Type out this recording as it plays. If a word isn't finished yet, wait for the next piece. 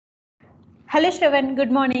Hello, Shravan.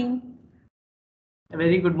 Good morning. A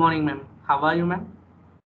very good morning, ma'am. How are you, ma'am?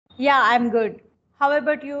 Yeah, I'm good. How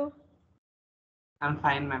about you? I'm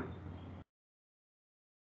fine, ma'am.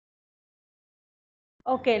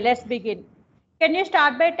 Okay, let's begin. Can you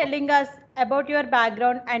start by telling us about your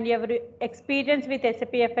background and your experience with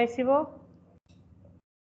SAP FICO?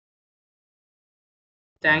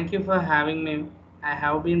 Thank you for having me. I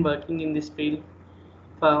have been working in this field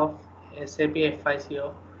for SAP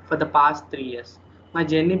FICO for the past 3 years. My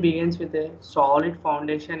journey begins with a solid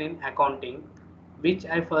foundation in accounting, which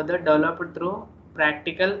I further developed through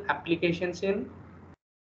practical applications in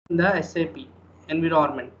the SAP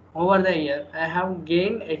environment. Over the year, I have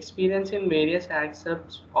gained experience in various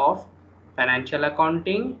aspects of financial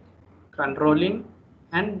accounting, Okay. controlling,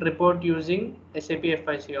 and report using SAP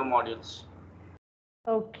FICO modules.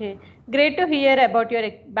 Okay, great to hear about your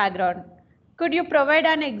background. Could you provide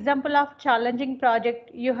an example of challenging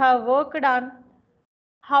project you have worked on?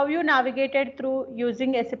 How you navigated through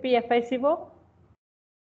using SAP FICO?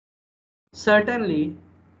 Certainly,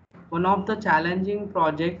 one of the challenging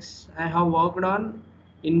projects I have worked on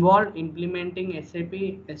involved implementing SAP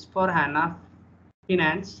S/4HANA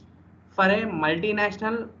Finance for a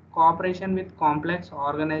multinational corporation with complex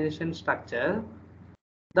organization structure.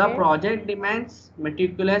 The Okay. project demands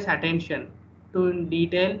meticulous attention to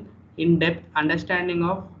detail, in-depth understanding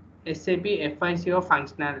of SAP FICO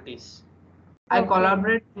functionalities. I Okay.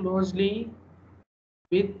 collaborate closely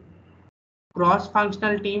with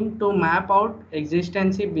cross-functional team to map out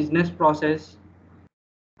existing business process,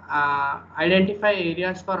 identify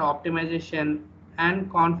areas for optimization, and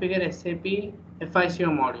configure SAP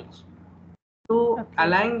FICO modules to Okay.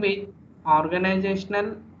 align with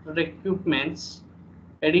organizational requirements.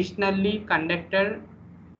 Additionally, conducted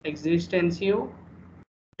extensive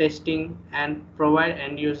testing and provide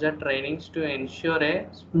end-user trainings to ensure a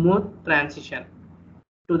smooth transition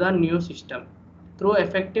to the new system. Through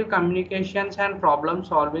effective communications and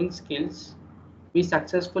problem-solving skills, we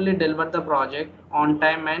successfully delivered the project on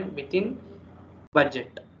time and within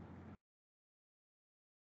budget.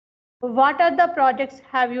 What are the projects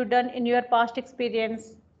have you done in your past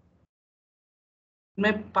experience? In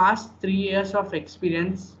my past 3 years of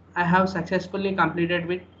experience, I have successfully completed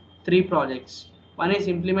with 3 projects. One is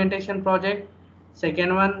implementation project,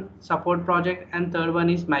 second one support project, and third one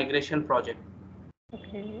is migration project.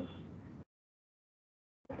 Okay.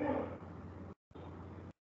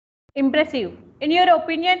 Impressive. In your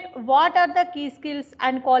opinion, what are the key skills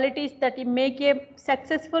and qualities that make a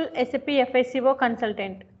successful SAP FICO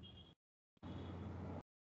consultant?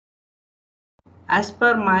 As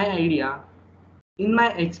per my idea, in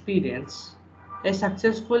my experience, a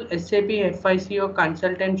successful SAP FICO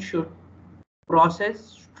consultant should possess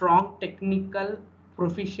strong technical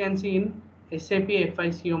proficiency in SAP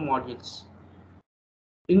FICO modules,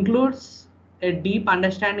 includes a deep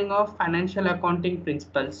understanding of financial accounting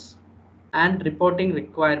principles and reporting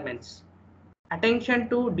requirements, attention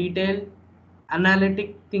to detail,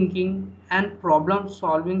 analytic thinking, and problem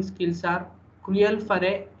solving skills are crucial for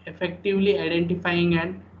effectively identifying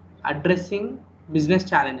and addressing business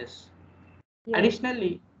challenges. Yes.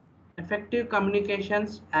 Additionally, effective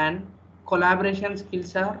communications and collaboration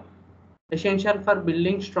skills are essential for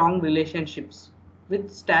building strong relationships with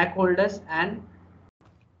stakeholders and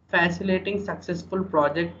facilitating successful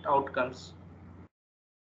project outcomes.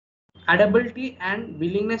 Adaptability and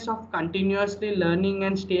willingness of continuously learning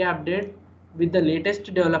and stay updated with the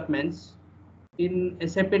latest developments in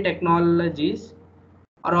SAP technologies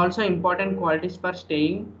are also important qualities for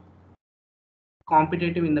staying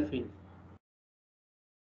competitive in the field.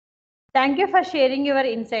 Thank you for sharing your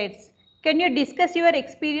insights. Can you discuss your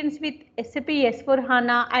experience with SAP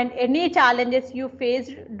S4HANA and any challenges you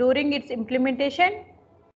faced during its implementation?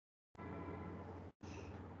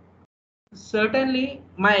 Certainly,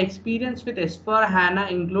 my experience with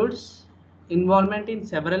S/4HANA includes involvement in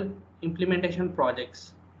several implementation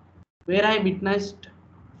projects where I witnessed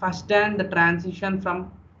firsthand the transition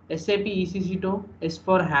from SAP ECC to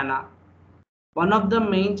S/4HANA. One of the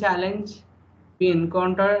main challenges we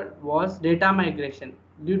encountered was data migration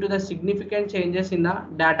due to the significant changes in the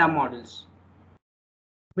data models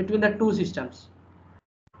between the two systems.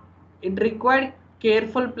 It required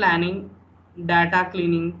careful planning, data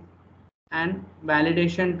cleaning, and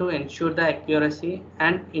validation to ensure the accuracy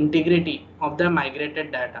and integrity of the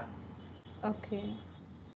migrated data. Okay.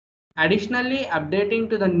 Additionally, updating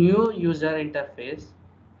to the new user interface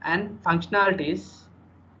and functionalities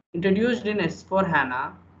introduced in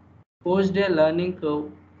S/4HANA posed a learning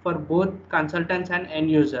curve for both consultants and end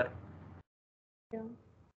user. Yeah.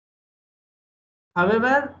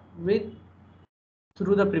 However, with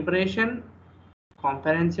through the preparation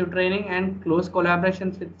comprehensive training, and close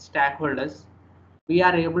collaborations with stakeholders, we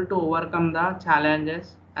are able to overcome the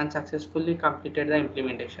challenges and successfully completed the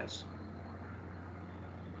implementations.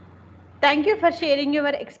 Thank you for sharing your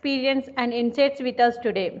experience and insights with us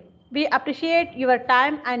today. We appreciate your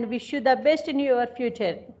time and wish you the best in your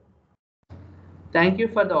future. Thank you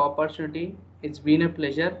for the opportunity. It's been a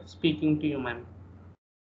pleasure speaking to you, ma'am.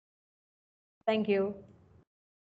 Thank you.